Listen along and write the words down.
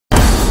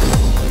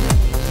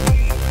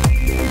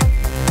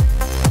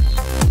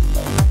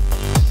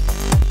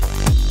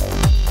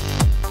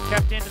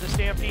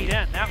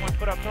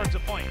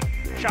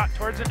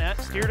the net,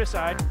 steered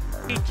aside.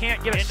 He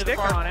can't get a stick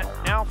on it.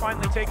 Now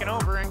finally taken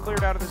over and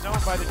cleared out of the zone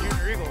by the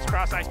Junior Eagles.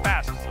 Cross ice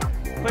pass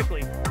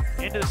quickly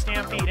into the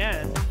Stampede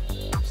end.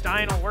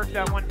 Stein will work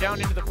that one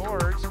down into the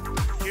boards.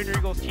 Junior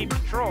Eagles keep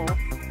control.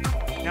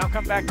 Now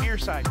come back near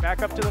side,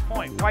 back up to the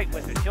point. White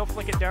with it, he'll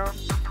flick it down.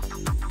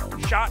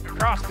 Shot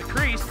across the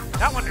crease.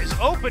 That one is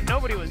open,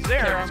 nobody was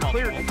there. It's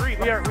cleared free.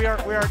 We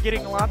are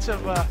getting lots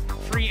of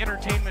free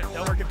entertainment.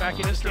 They'll work it back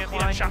into the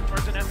Stampede. Shot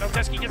towards the net.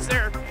 Belitsky gets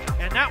there,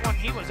 and that one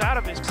he was out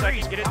of his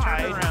crease. Get it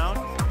turned around.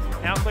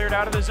 Now cleared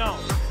out of the zone.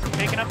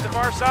 Taking up the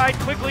far side,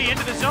 quickly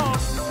into the zone.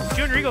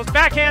 Junior Eagles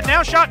backhand,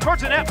 now shot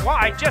towards the net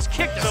wide. Just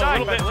kicked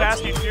aside. A little bit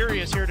fast and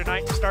furious here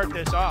tonight to start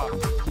this off.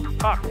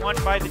 Puck won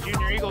by the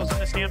Junior Eagles in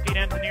the Stampede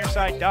end to the near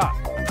side dot.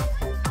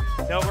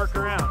 They'll work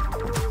around.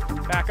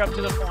 Back up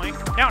to the point.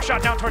 Now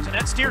shot down towards the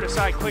net, steered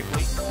aside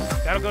quickly.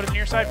 That'll go to the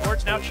near side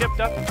boards. Now chipped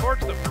up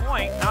towards the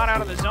point. Not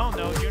out of the zone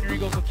though. Junior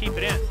Eagles will keep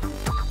it in.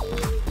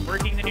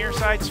 Working the near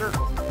side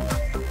circle.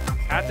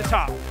 At the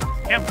top.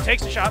 Campbell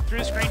takes a shot through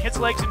the screen, hits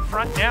legs in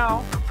front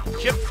now.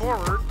 Chipped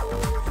forward.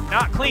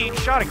 Not clean.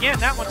 Shot again.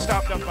 That one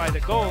stopped up by the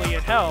goalie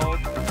and held.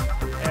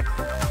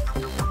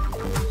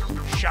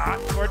 Shot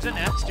towards the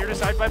net, steered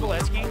aside by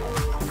Belitsky.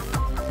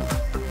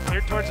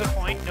 Cleared towards the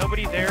point,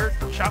 nobody there.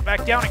 Shot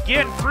back down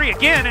again, free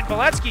again, and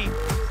Belitsky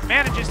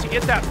manages to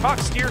get that puck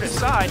steered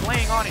aside,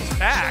 laying on his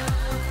back.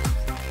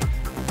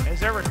 As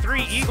there were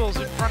 3 Eagles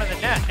in front of the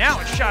net. Now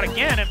it's shot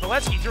again, and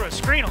Belitsky threw a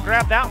screen. Will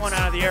grab that one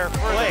out of the air.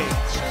 Play.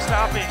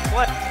 Stop in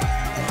play.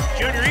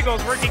 Junior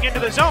Eagles working into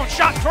the zone.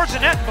 Shot towards the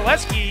net, and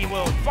Belitsky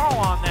will fall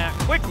on that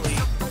quickly.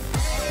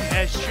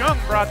 As Jung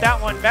brought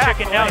that one back,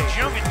 and now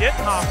Jung and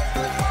Dittenhoff.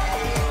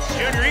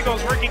 Junior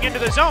Eagles working into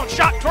the zone.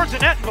 Shot towards the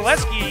net, and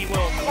Belitsky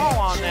will fall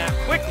on that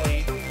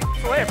quickly.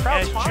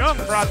 As Jung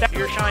brought that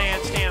your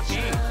Cheyenne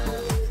Stampede.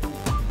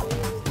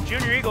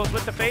 Junior Eagles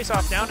with the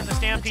face-off down in the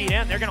Stampede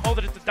end. They're going to hold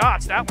it at the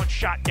dots. That one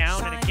shot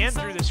down and again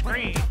through the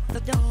screen.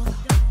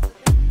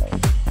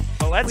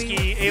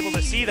 Belitsky able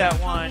to see that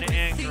one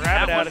and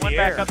grab it out of the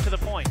air. Back up to the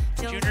point.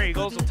 Junior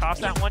Eagles will toss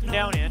that one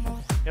down in.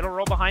 It'll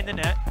roll behind the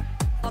net.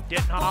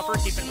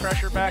 Dittenhofer keeping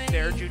pressure back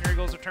there. Junior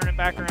Eagles are turning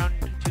back around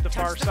to the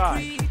far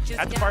side.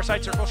 At the far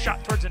side circle,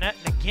 shot towards the net,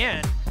 and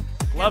again,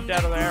 gloved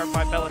out of there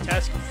by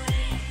Belitsky.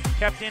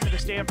 Kept into the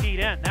Stampede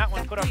end. That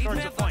one put up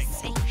towards the point.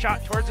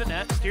 Shot towards the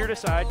net, steered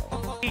aside.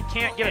 He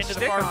can't get a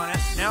stick on it.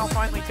 Now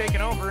finally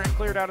taken over and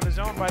cleared out of the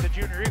zone by the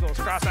Junior Eagles.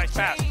 Cross ice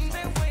pass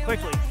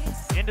quickly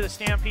into the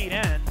Stampede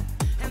end.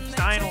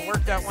 Stein will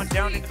work that one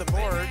down into the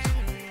boards.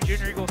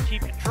 Junior Eagles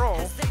keep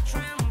control.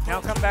 Now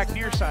come back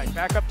near side,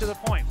 back up to the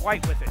point.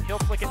 White with it, he'll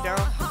flick it down.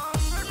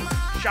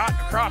 Shot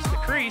across the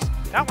crease.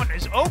 That one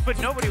is open,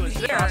 nobody was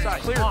there.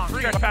 Cleared,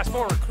 free, pass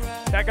forward.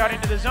 That got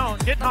into the zone.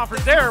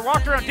 Dittenhofer's there,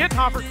 walked around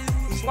Dittenhofer.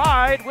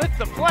 Slide with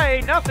the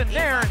play, nothing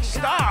there, and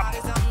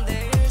stopped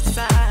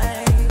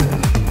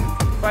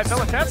by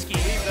Belitsky.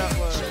 I believe that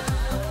was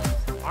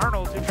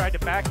Arnold who tried to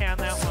backhand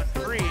that one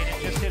free, and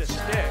it just hit a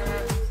stick.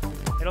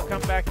 It'll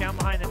come back down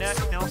behind the net.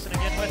 Nelson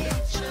again with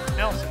it.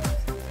 Nelson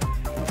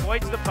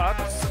avoids the puck,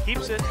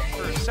 keeps it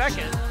for a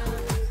second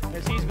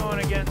as he's going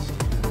against.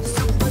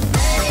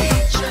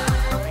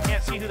 I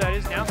can't see who that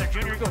is down there.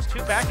 Junior Eagles 2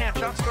 backhand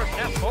shots towards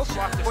net, both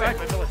blocked aside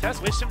by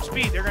Belitsky. With some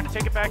speed, they're going to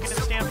take it back into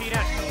the Stampede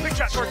end. Quick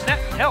shot towards net,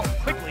 held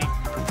quickly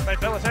by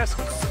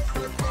Belitsky.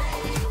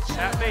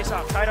 That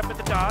face-off tied up at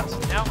the dots.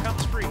 Now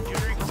comes free.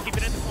 Junior Eagles keep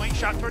it in the point.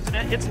 Shot towards the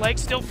net, hits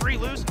legs, still free,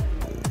 loose.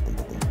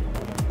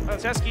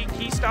 Belitsky,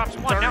 he stops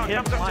one. Now it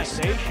comes up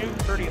to they shoot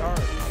pretty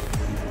hard.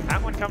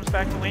 That one comes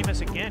back to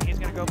Weemus again. He's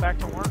going to go back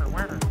to Werner.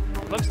 Werner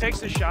looks, takes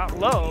the shot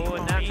low,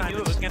 and that time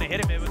it was going to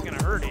hit him. It was going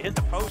to hurt. It hit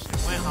the post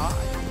and went high.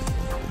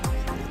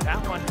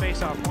 That one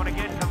face-off. One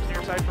again comes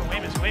near side for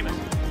Weemus. Weemus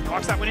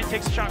walks that one in,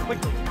 takes the shot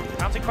quickly.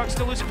 Bouncing puck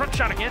still loose in front.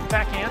 Shot again,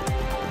 backhand.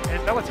 And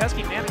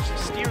Belitsky managed to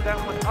steer that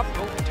one up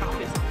over the top of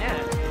his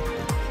net.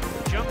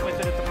 Jump with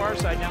it at the far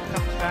side. Now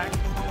comes back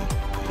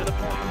to the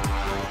point.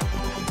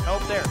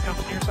 Help there.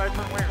 Comes near side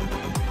for Werner.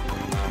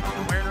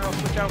 Werner will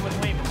switch out with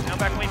Weemus. Now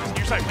back Weemus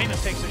near side.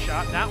 Weemus takes a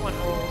shot. That one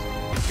rolls.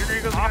 Junior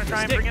Eagles are going to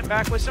try and bring it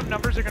back with some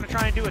numbers. They're going to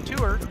try and do a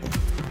tour.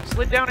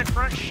 Slid down in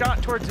front,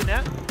 shot towards the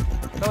net.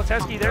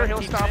 Belitsky there,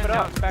 he'll stop it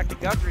up. Back to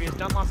Guthrie as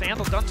Dunn lost the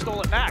handle. Dunn stole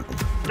it back.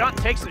 Dunn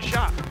takes the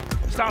shot.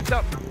 Stopped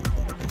up.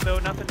 So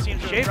nothing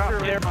seems to have dropped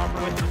there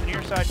with the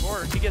near side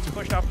boards. He gets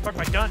pushed off the puck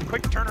by Dunn.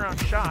 Quick turnaround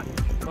shot.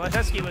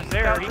 Belitsky was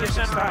there. He just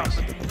sent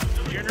it.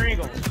 Junior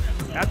Eagles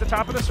at the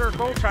top of the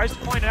circle. Tries to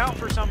point it out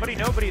for somebody.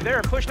 Nobody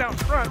there. Pushed out in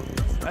front.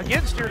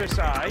 Again steered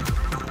aside.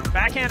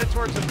 Backhanded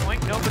towards the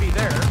point. Nobody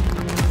there.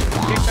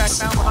 Kick back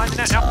down behind the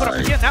net. Now put up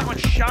again. That one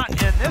shot,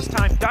 and this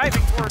time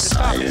diving forward to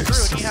stop it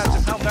through, and he has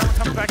some help. That one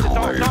comes back to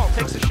Dahl. Dahl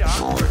takes the shot.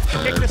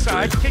 Kick the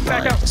side. Kick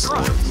back out in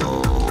front.